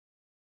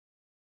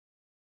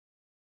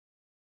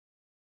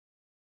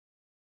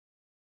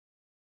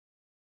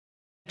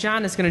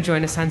John is going to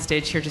join us on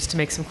stage here just to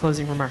make some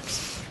closing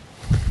remarks.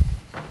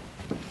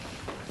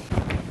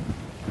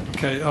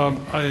 Okay,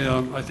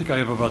 I think I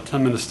have about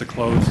 10 minutes to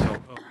close.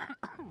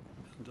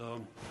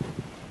 So,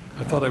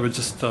 I thought I would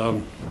just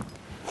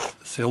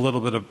say a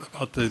little bit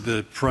about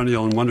the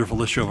perennial and wonderful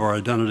issue of our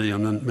identity,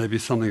 and then maybe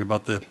something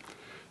about the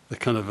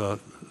kind of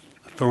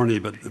thorny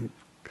but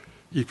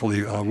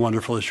equally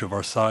wonderful issue of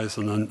our size,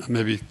 and then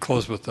maybe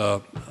close with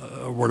a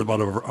word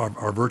about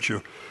our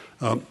virtue.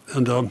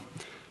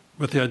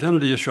 With the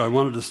identity issue, I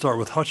wanted to start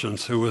with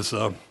Hutchins, who was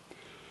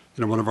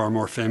one of our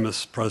more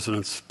famous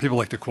presidents. People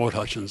like to quote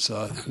Hutchins,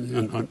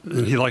 and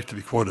he liked to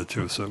be quoted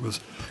too, so it was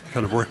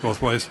kind of worked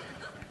both ways.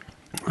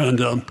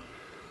 And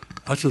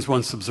Hutchins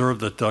once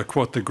observed that,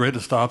 quote, "the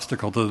greatest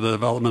obstacle to the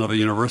development of a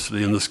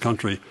university in this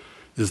country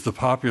is the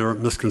popular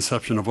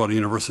misconception of what a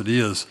university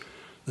is.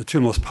 The two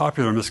most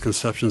popular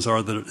misconceptions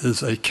are that it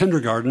is a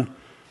kindergarten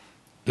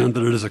and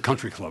that it is a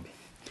country club."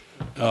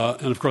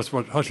 And of course,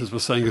 what Hutchins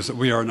was saying is that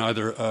we are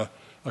neither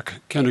a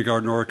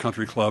kindergarten or a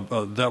country club.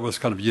 That was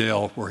kind of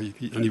Yale, where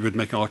he would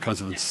make all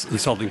kinds of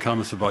insulting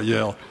comments about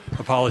Yale.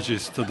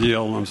 Apologies to the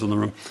Yale alums in the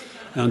room.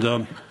 And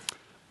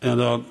in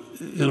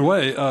a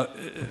way,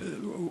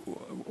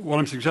 what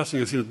I'm suggesting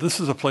is, this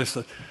is a place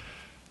that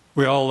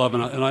we all love,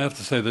 and I have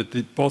to say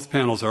that both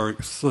panels are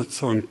so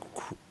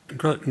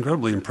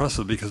incredibly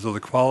impressive because of the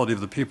quality of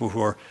the people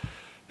who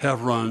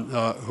have run,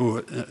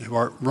 who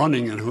are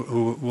running, and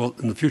who will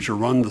in the future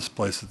run this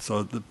place. It's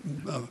the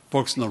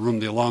folks in the room,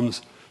 the alums,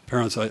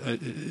 parents.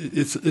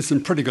 It's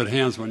in pretty good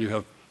hands when you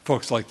have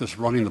folks like this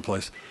running the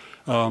place.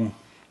 But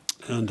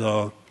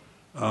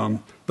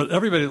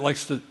everybody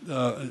likes to.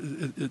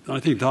 I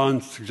think Don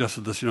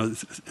suggested this.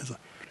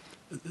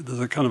 There's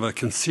a kind of a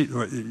conceit.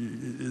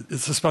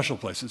 It's a special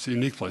place. It's a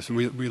unique place, and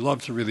we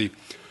love to really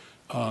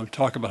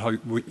talk about how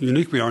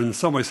unique we are. And in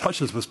some ways,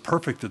 Hutchins was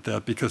perfect at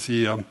that because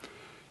he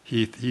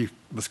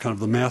was kind of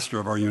the master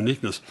of our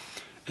uniqueness.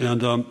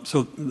 And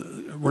so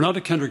we're not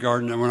a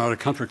kindergarten and we're not a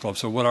country club.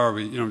 So what are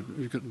we?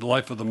 The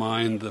life of the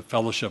mind, the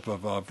fellowship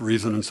of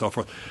reason, and so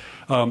forth.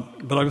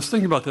 But I was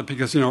thinking about that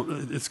because,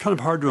 it's kind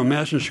of hard to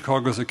imagine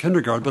Chicago as a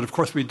kindergarten. But of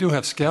course, we do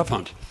have Scav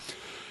Hunt,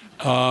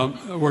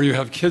 where you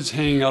have kids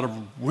hanging out of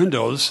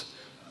windows.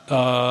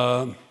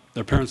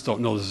 Their parents don't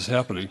know this is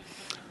happening,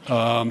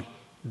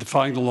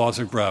 defying the laws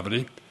of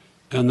gravity.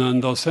 And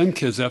then those same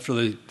kids, after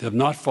they have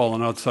not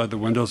fallen outside the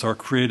windows, are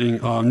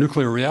creating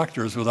nuclear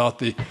reactors without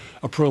the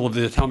approval of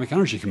the Atomic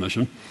Energy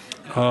Commission,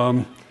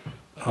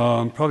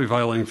 probably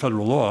violating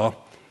federal law.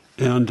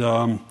 And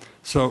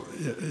so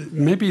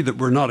maybe that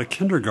we're not a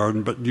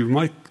kindergarten, but you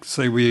might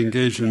say we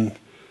engage in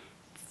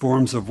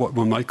forms of what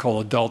one might call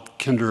adult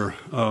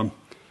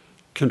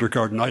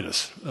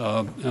kindergartenitis.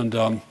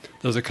 And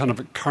there's a kind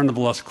of a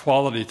carnivalesque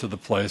quality to the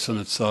place,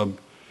 and it's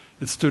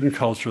student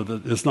culture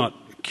that is not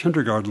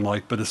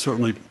kindergarten-like, but is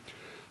certainly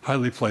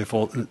highly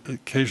playful,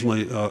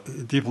 occasionally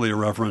deeply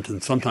irreverent,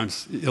 and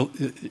sometimes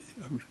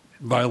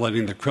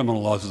violating the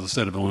criminal laws of the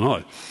state of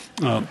Illinois.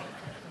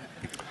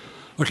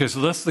 Okay,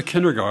 so that's the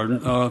kindergarten.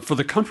 For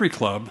the country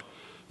club,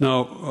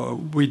 now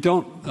we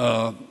don't.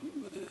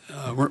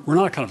 We're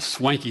not a kind of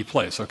swanky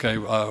place. Okay,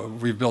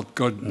 we've built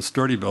good and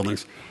sturdy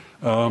buildings.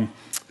 But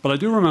I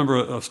do remember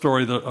a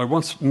story that I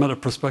once met a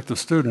prospective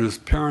student whose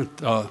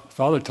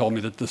father told me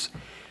that this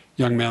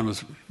young man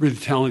was a really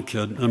talented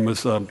kid and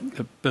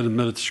had been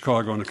admitted to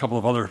Chicago and a couple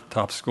of other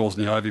top schools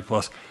in the Ivy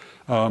Plus.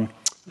 And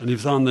he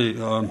was on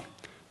the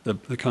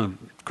kind of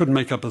couldn't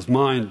make up his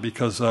mind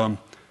because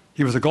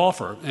he was a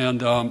golfer,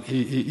 and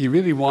he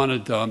really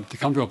wanted to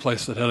come to a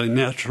place that had a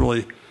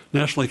nationally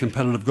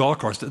competitive golf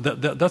course.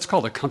 That's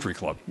called a country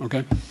club,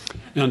 okay?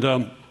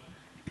 And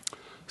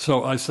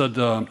so I said,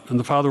 and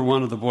the father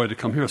wanted the boy to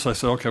come here, so I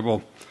said, okay,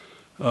 well,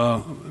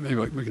 maybe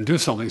we can do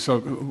something. So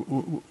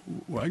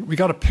we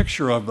got a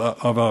picture of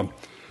a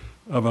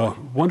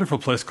wonderful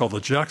place called the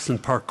Jackson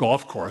Park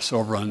Golf Course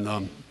over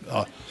on,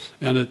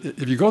 and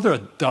if you go there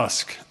at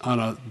dusk on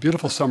a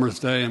beautiful summer's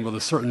day and with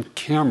a certain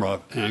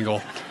camera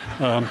angle,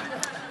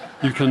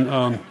 you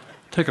can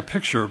take a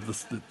picture of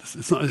this.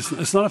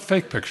 It's not a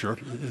fake picture.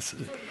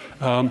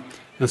 And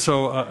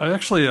so I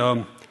actually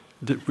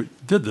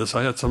did this.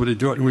 I had somebody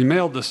do it, and we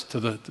mailed this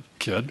to the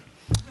kid,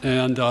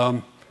 and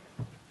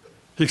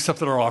he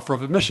accepted our offer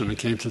of admission and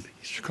came to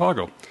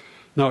Chicago.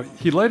 Now,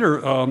 he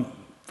later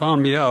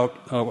found me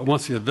out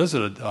once he had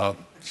visited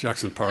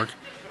Jackson Park,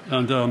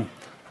 and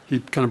he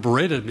kind of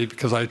berated me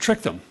because I had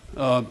tricked him.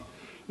 And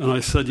I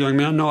said, "Young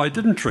man, no, I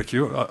didn't trick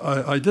you.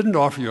 I didn't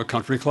offer you a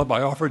country club.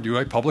 I offered you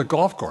a public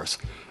golf course."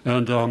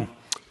 And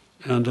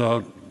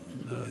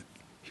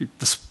he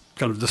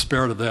kind of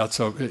despaired of that.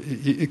 So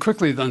he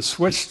quickly then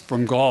switched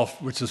from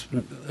golf, which is,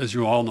 as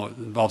you all know,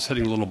 involves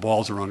hitting little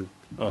balls around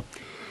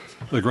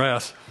the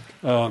grass,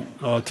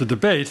 to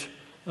debate.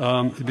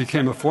 He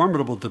became a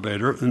formidable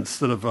debater.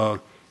 Instead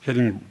of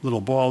hitting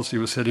little balls, he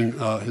was hitting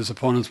his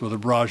opponents with a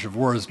barrage of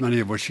words, many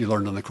of which he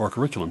learned in the core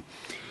curriculum.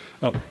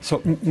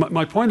 So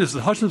my point is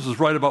that Hutchins was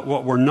right about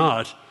what we're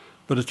not,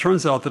 but it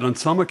turns out that on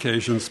some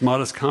occasions,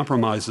 modest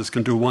compromises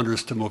can do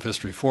wonders to move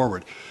history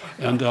forward.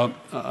 And,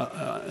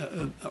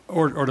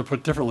 or to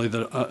put differently,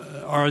 that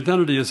our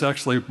identity is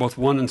actually both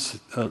one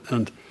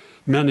and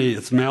many.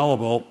 It's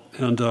malleable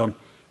and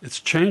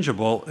it's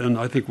changeable. And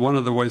I think one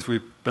of the ways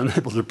we've been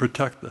able to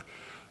protect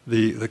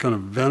the kind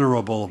of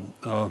venerable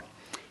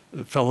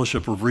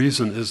fellowship of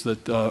reason is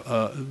that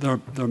there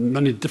are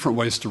many different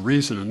ways to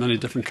reason, and many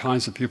different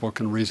kinds of people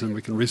can reason.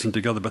 We can reason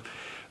together, but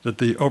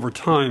that over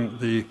time,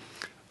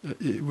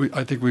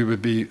 I think we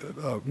would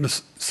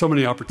miss so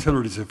many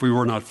opportunities if we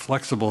were not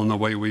flexible in the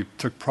way we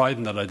took pride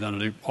in that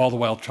identity, all the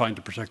while trying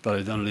to protect that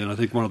identity. And I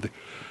think one of the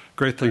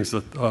great things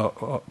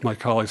that my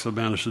colleagues have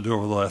managed to do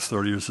over the last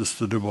 30 years is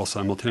to do both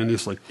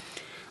simultaneously.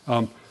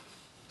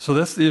 So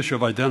that's the issue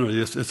of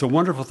identity. It's a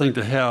wonderful thing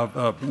to have.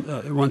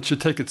 One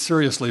should take it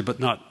seriously, but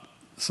not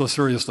so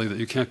seriously that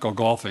you can't go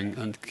golfing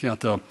and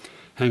can't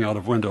hang out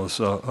of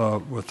windows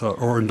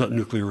or in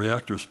nuclear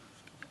reactors.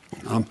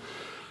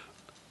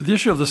 The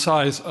issue of the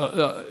size,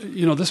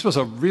 this was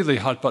a really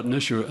hot-button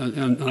issue,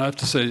 and I have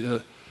to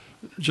say,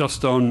 Jeff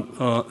Stone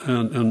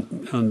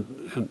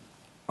and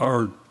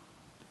our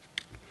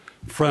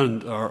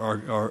friend,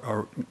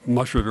 our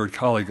much revered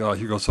colleague,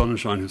 Hugo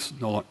Sonnenschein, who's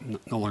no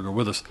longer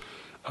with us,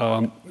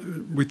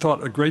 we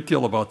thought a great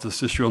deal about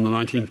this issue in the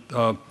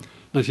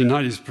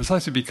 1990s,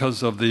 precisely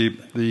because of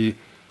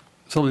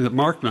something that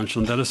Mark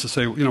mentioned. That is to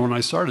say, when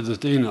I started as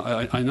dean,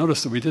 I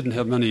noticed that we didn't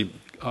have many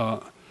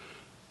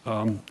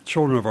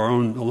children of our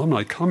own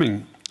alumni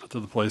coming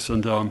to the place,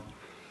 and I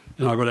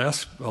would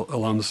ask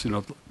alums,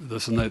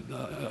 this and that.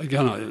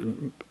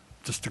 Again,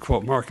 just to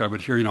quote Mark, I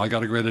would hear, I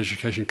got a great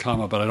education,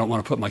 but I don't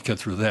want to put my kid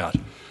through that.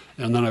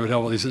 And then I would have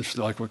all these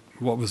interesting, like,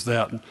 what was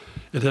that? And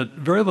it had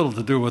very little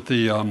to do with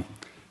the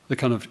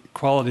kind of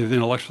quality of the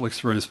intellectual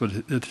experience, but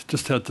it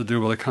just had to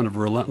do with a kind of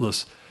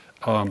relentless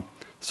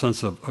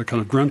sense of a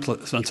kind of grim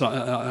sense.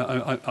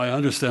 I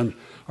understand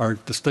our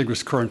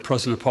distinguished current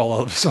president,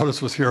 Paul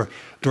Alvisotis, was here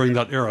during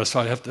that era, so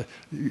I have to,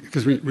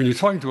 because when you're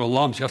talking to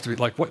alums, you have to be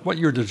like, what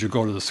year did you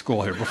go to the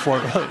school here before,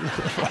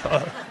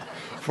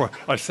 before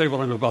I say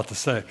what I'm about to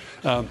say.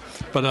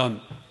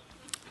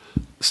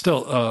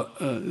 Still, I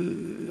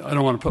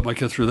don't want to put my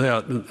kid through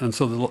that, and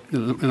so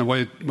in a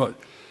way,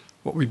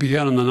 what we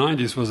began in the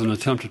 90s was an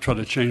attempt to try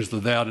to change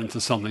that into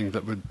something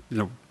that would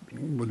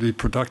be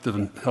productive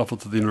and helpful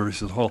to the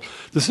university as a whole.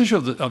 This issue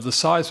of the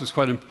size was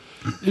quite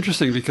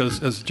interesting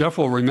because, as Jeff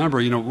will remember,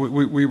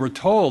 we were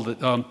told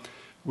that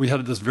we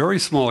had this very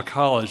small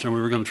college and we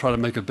were going to try to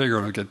make it bigger,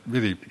 and it get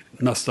really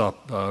messed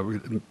up. We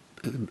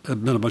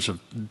had been a bunch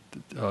of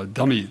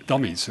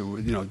dummies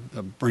who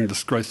bring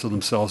disgrace to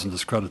themselves and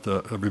discredit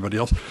to everybody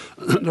else.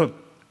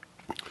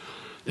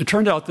 It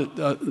turned out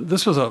that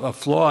this was a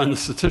flaw in the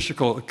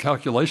statistical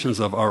calculations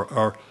of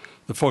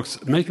the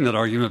folks making that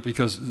argument,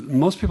 because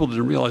most people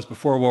didn't realize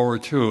before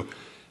World War II,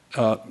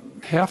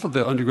 half of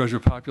the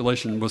undergraduate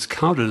population was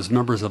counted as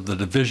members of the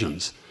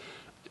divisions,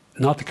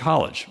 not the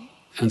college.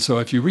 And so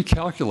if you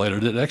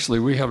recalculated it, actually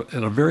we had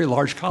a very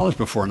large college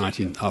before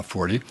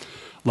 1940,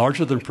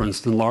 larger than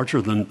Princeton, larger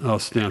than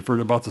Stanford,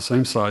 about the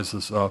same size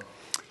as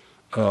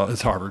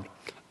Harvard.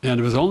 And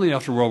it was only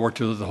after World War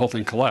II that the whole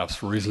thing collapsed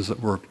for reasons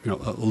that were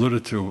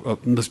alluded to,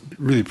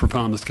 really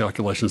profound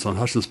miscalculations on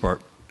Hutchins'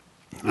 part.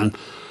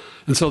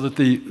 And so that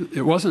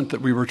it wasn't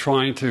that we were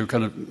trying to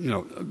kind of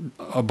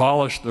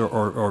abolish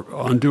or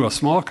undo a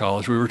small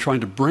college. We were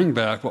trying to bring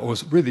back what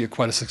was really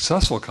quite a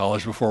successful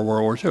college before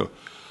World War II.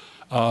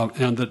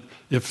 And that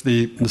if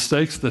the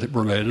mistakes that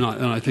were made, and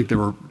I think they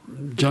were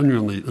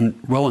genuinely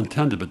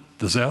well-intended but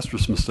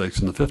disastrous mistakes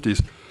in the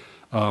 50s,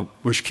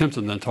 which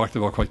Kimpton then talked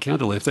about quite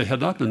candidly, if they had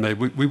not been made,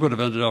 we would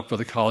have ended up with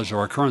a college of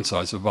our current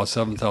size of about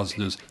 7,000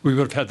 students. We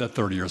would have had that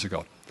 30 years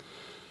ago.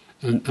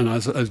 And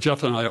as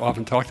Jeff and I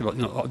often talked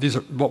about, these are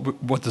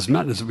what this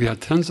meant is that we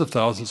had tens of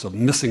thousands of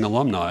missing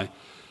alumni.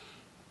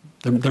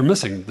 They're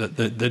missing.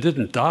 They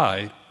didn't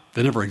die.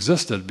 They never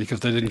existed because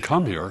they didn't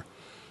come here.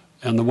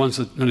 And the ones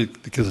that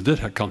because they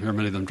did come here,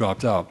 many of them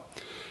dropped out.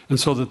 And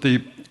so that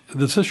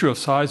this issue of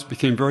size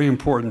became very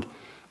important.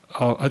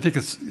 I think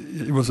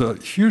it was a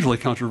hugely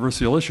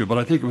controversial issue, but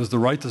I think it was the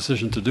right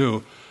decision to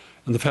do.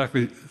 And the fact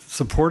we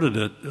supported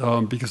it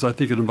because I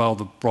think it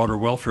involved the broader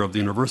welfare of the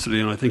university.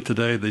 And I think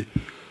today the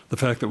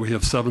fact that we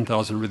have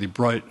 7,000 really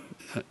bright,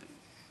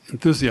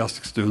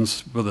 enthusiastic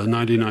students with a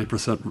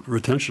 99%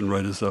 retention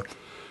rate is a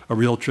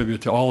real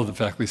tribute to all of the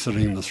faculty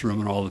sitting in this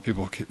room and all the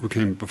people who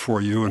came before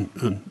you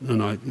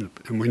and I,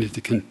 and we need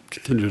to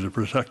continue to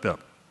protect that.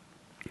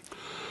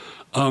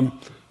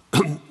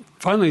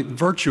 Finally,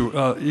 virtue.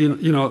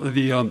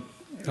 And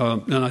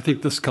I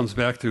think this comes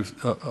back to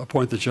a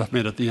point that Jeff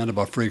made at the end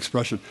about free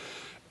expression.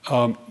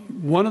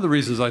 One of the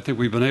reasons I think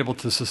we've been able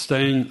to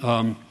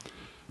sustain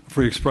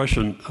free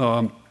expression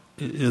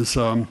is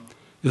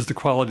the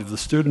quality of the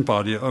student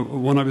body.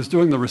 When I was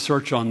doing the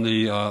research on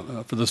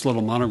for this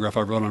little monograph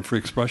I wrote on free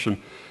expression,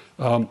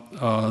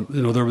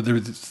 there were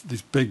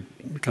these big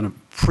kind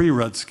of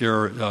pre-Red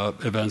Scare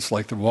events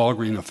like the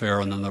Walgreen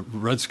affair and then the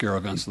Red Scare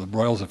events, the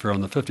Broyles affair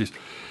in the 50s.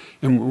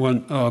 And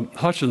when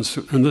Hutchins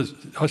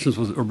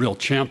was a real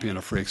champion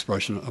of free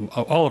expression.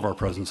 All of our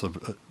presidents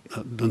have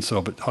been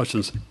so, but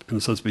Hutchins, in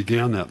a sense,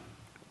 began that.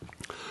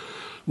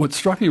 What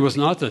struck me was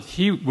not that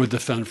he would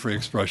defend free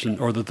expression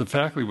or that the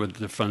faculty would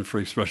defend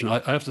free expression. I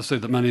have to say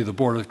that many of the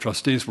Board of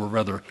Trustees were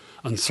rather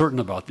uncertain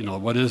about,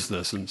 what is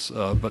this? And,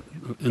 but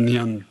in the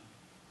end,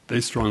 they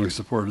strongly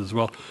supported it as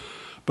well.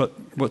 But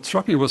what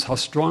struck me was how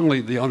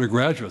strongly the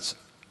undergraduates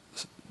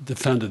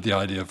defended the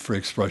idea of free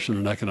expression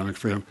and academic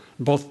freedom,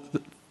 both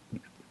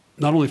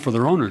not only for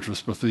their own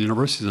interest, but for the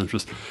university's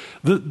interest.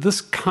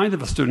 This kind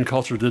of a student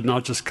culture did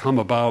not just come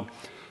about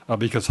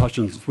because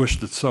Hutchins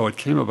wished it so. It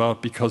came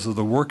about because of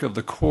the work of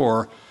the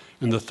Corps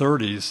in the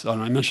 30s,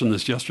 and I mentioned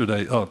this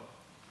yesterday.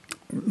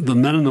 The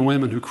men and the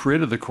women who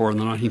created the Corps in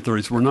the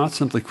 1930s were not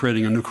simply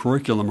creating a new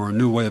curriculum or a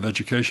new way of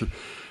education.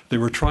 They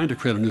were trying to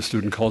create a new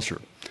student culture,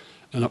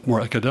 and a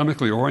more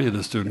academically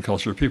oriented student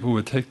culture, people who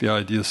would take the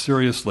ideas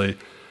seriously,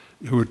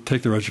 who would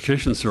take their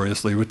education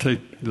seriously, would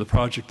take the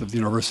project of the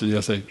university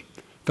as a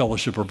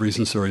fellowship of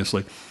reason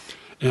seriously.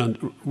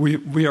 And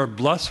we are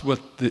blessed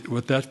with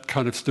that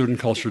kind of student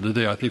culture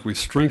today. I think we've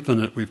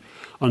strengthened it. We've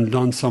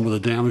undone some of the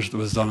damage that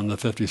was done in the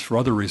 50s for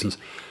other reasons.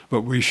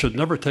 But we should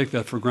never take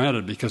that for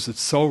granted because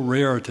it's so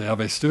rare to have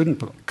a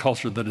student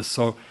culture that is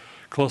so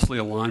closely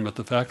aligned with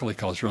the faculty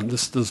culture. And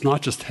this does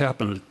not just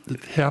happen.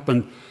 It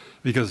happened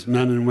because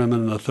men and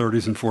women in the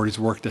 30s and 40s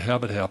worked to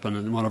have it happen.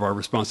 And one of our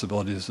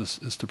responsibilities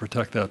is to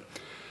protect that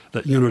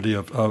unity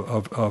of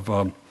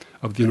the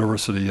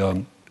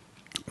university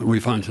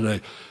we find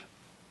today.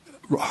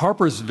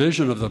 Harper's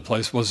vision of the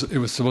place was it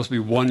was supposed to be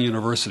one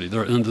university.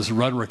 And this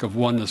rhetoric of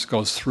oneness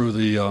goes through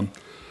the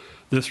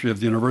history of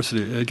the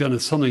university. Again,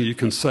 it's something you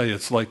can say.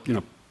 It's like,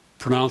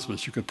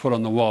 pronouncements you could put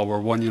on the wall. We're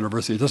one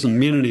university. It doesn't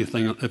mean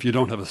anything if you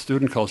don't have a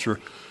student culture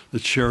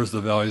that shares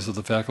the values of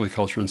the faculty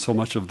culture. And so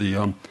much of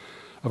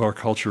our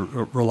culture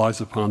relies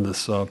upon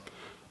this, the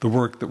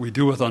work that we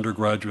do with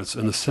undergraduates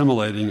and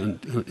assimilating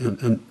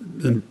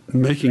and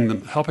making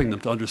them, helping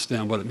them to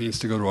understand what it means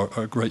to go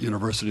to a great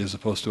university as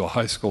opposed to a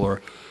high school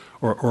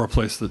or a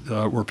place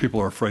that where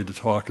people are afraid to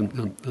talk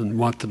and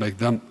want to make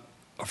them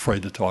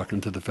afraid to talk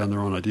and to defend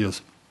their own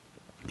ideas.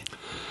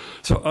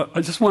 So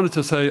I just wanted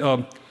to say,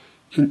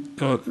 in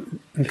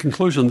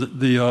conclusion, that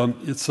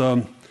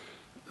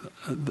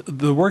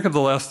the work of the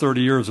last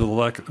 30 years or the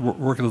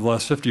work of the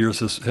last 50 years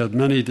has had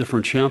many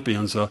different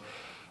champions. I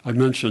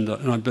mentioned,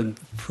 and I've been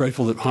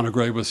grateful that Hannah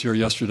Gray was here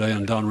yesterday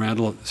and Don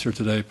Randall is here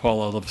today,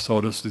 Paul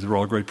Alevisotis. These are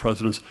all great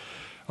presidents.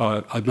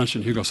 I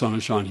mentioned Hugo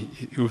Sonnenschein.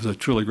 He was a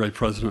truly great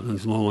president and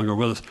is no longer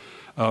with us.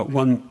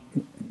 One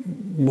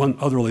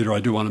other leader I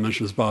do want to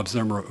mention is Bob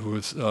Zimmer, who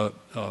is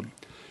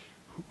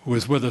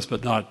with us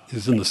but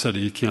is in the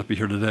city. He can't be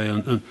here today.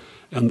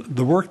 And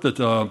the work that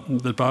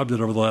Bob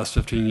did over the last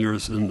 15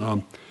 years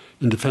in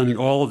defending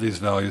all of these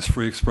values,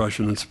 free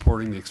expression and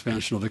supporting the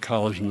expansion of the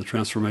college and the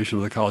transformation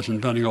of the college, and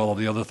inventing all of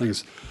the other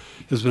things,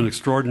 has been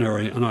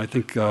extraordinary. And I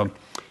think the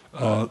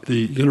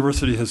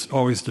university has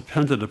always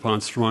depended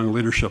upon strong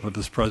leadership of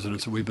this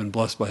president, so we've been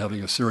blessed by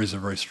having a series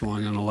of very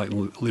strong and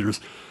enlightened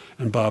leaders,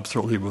 and Bob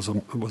certainly was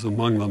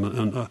among them.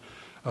 And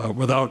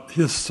without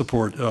his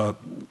support,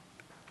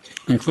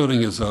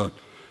 including his,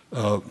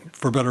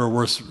 for better or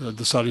worse,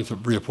 deciding to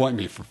reappoint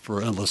me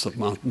for endless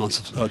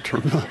months of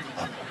term.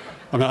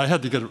 I mean, I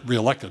had to get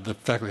reelected. The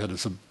faculty had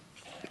to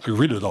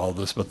agree to all of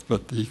this,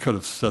 but he could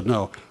have said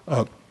no.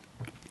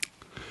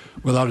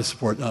 Without his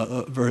support,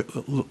 very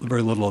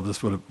little of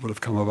this would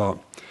have come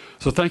about.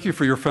 So thank you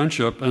for your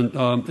friendship, and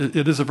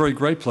it is a very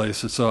great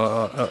place.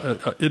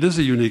 It is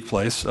a unique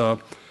place,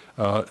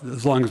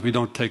 as long as we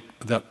don't take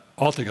that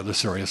altogether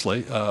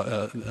seriously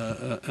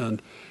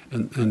and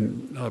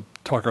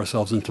talk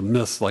ourselves into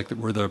myths like that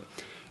we're the,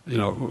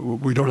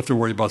 we don't have to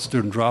worry about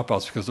student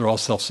dropouts because they're all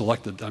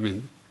self-selected. I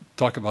mean,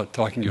 talk about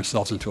talking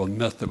yourselves into a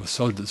myth that was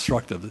so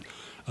destructive,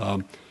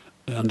 and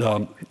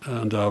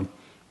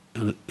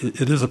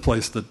it is a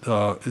place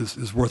that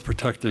is worth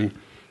protecting,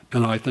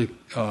 and I think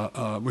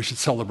we should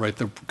celebrate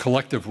the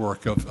collective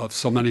work of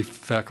so many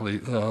faculty,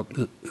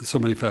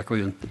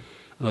 and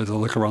as I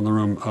look around the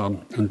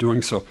room in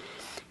doing so.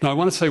 Now, I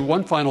want to say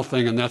one final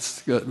thing, and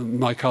that's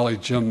my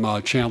colleague Jim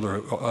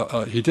Chandler.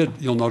 He did,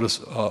 you'll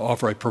notice,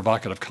 offer a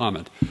provocative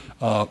comment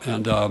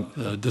and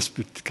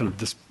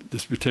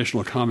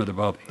disputational comment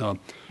about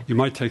you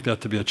might take that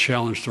to be a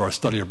challenge to our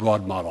study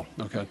abroad model.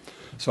 Okay,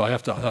 so I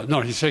have to. No,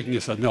 he's shaking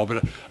his head. No,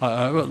 but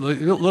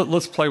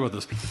let's play with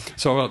this.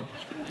 So.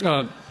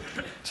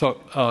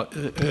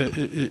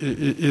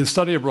 Is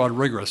study abroad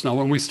rigorous? Now,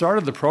 when we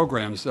started the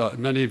programs,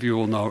 many of you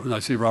will know, and I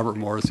see Robert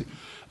Morris,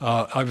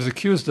 I was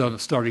accused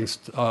of starting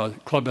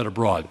Club Ed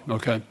abroad,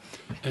 okay?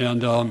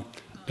 And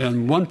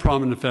one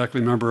prominent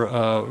faculty member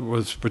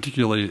was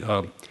particularly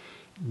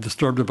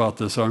disturbed about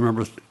this. I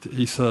remember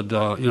he said,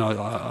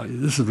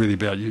 this is really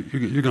bad.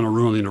 You're going to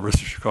ruin the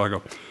University of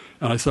Chicago.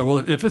 And I said, well,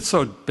 if it's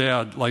so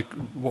bad, like,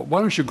 why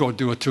don't you go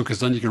do it too?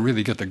 Because then you can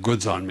really get the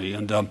goods on me.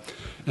 And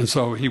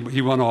so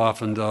he went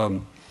off and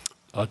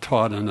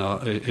taught in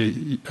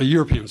a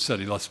European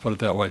city, let's put it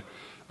that way,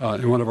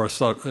 in one of our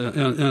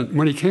and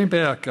when he came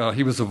back,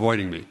 he was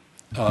avoiding me.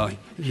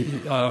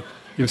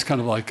 He was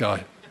kind of like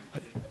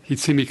he'd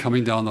see me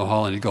coming down the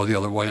hall and he'd go the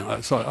other way.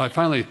 And so I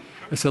finally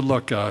said,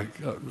 "Look,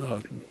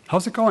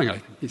 how's it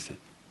going?" He said,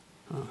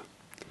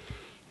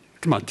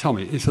 "Come on, tell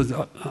me." He says,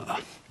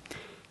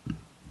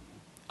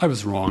 "I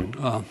was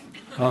wrong.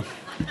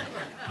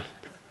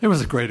 It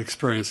was a great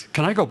experience.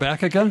 Can I go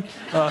back again?"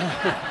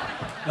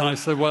 And I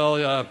said,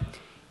 "Well,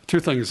 two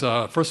things.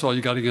 First of all,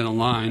 you got to get in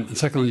line, and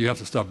secondly, you have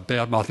to stop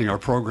bad-mouthing our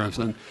programs."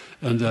 And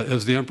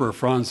as the Emperor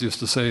Franz used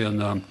to say in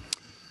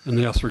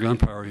the Austrian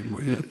Empire,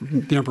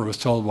 the Emperor was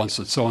told once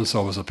that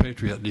so-and-so was a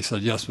patriot, and he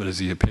said, "Yes, but is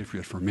he a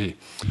patriot for me?"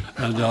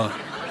 And I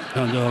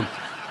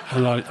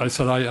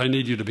said, I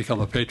need you to become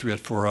a patriot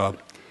for a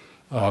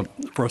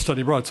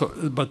study abroad. So,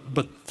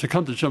 but to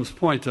come to Jim's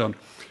point,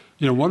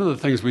 one of the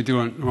things we do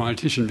when I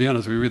teach in Vienna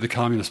is we read the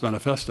Communist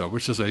Manifesto,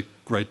 which is a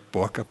great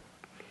book.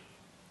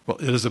 Well,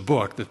 it is a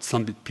book that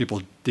some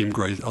people deem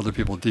great, other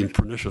people deem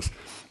pernicious.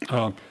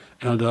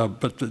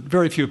 But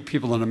very few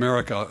people in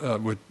America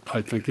would,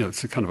 I think,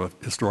 it's a kind of a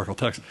historical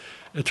text.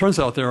 It turns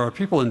out there are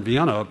people in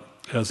Vienna,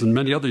 as in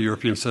many other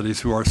European cities,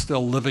 who are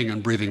still living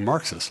and breathing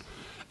Marxists.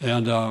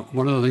 And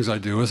one of the things I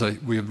do is I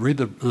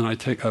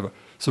have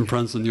some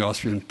friends in the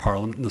Austrian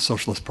Parliament and the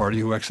Socialist Party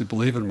who actually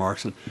believe in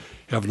Marx, and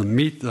have them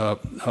meet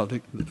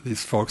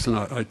these folks. And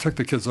I took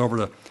the kids over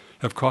to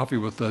have coffee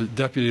with the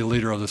deputy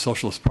leader of the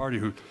Socialist Party,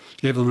 who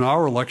gave them an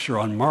hour lecture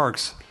on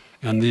Marx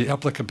and the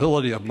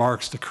applicability of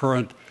Marx to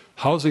current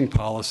housing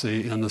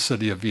policy in the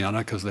city of Vienna,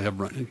 because they have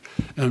running.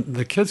 And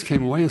the kids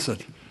came away and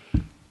said,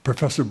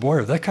 "Professor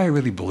Boyer, that guy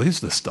really believes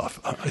this stuff."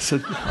 I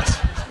said,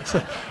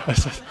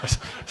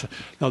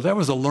 "No, that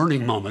was a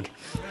learning moment."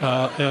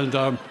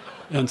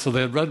 And so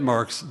they had read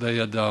Marx.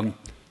 I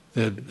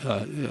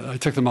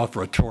took them out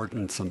for a tort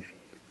and some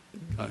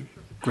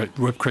great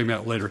whipped cream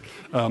out later.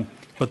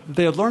 But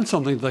they had learned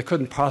something they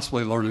couldn't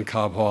possibly learn in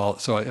Cobb Hall.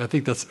 So I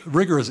think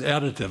rigor is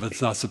additive,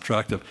 it's not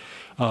subtractive.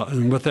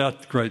 And with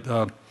that great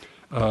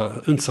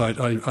insight,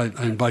 I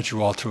invite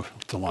you all to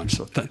lunch.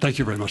 So thank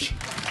you very much.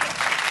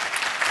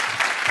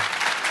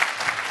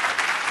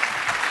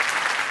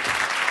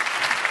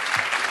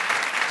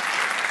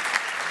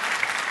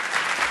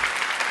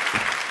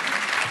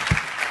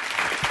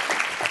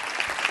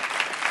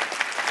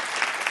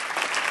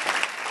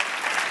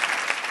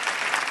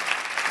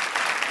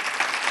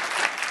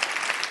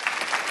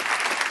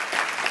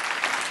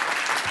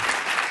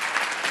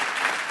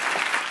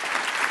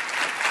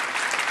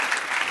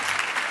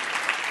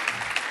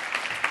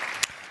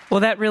 Well,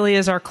 that really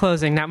is our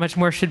closing. Not much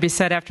more should be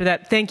said after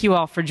that. Thank you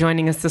all for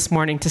joining us this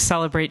morning to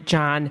celebrate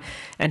John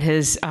and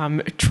his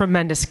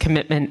tremendous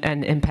commitment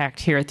and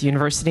impact here at the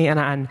university and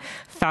on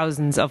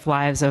thousands of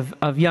lives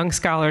of young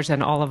scholars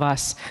and all of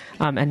us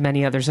and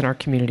many others in our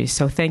community.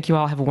 So thank you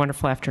all. Have a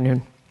wonderful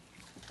afternoon.